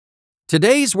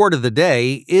Today's word of the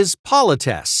day is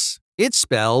politesse. It's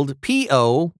spelled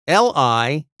Politesse.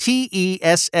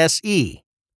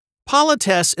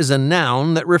 Politesse is a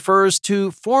noun that refers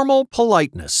to formal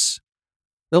politeness.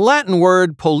 The Latin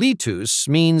word politus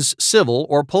means civil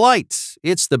or polite.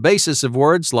 It's the basis of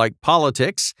words like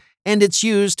politics, and it's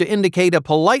used to indicate a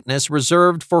politeness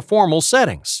reserved for formal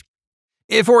settings.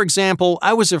 If, for example,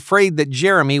 I was afraid that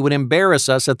Jeremy would embarrass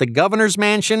us at the governor's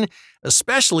mansion,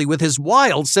 especially with his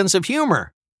wild sense of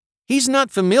humor. He's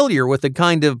not familiar with the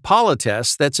kind of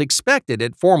politesse that's expected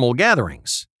at formal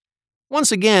gatherings. Once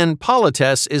again,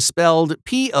 politesse is spelled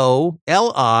Politesse.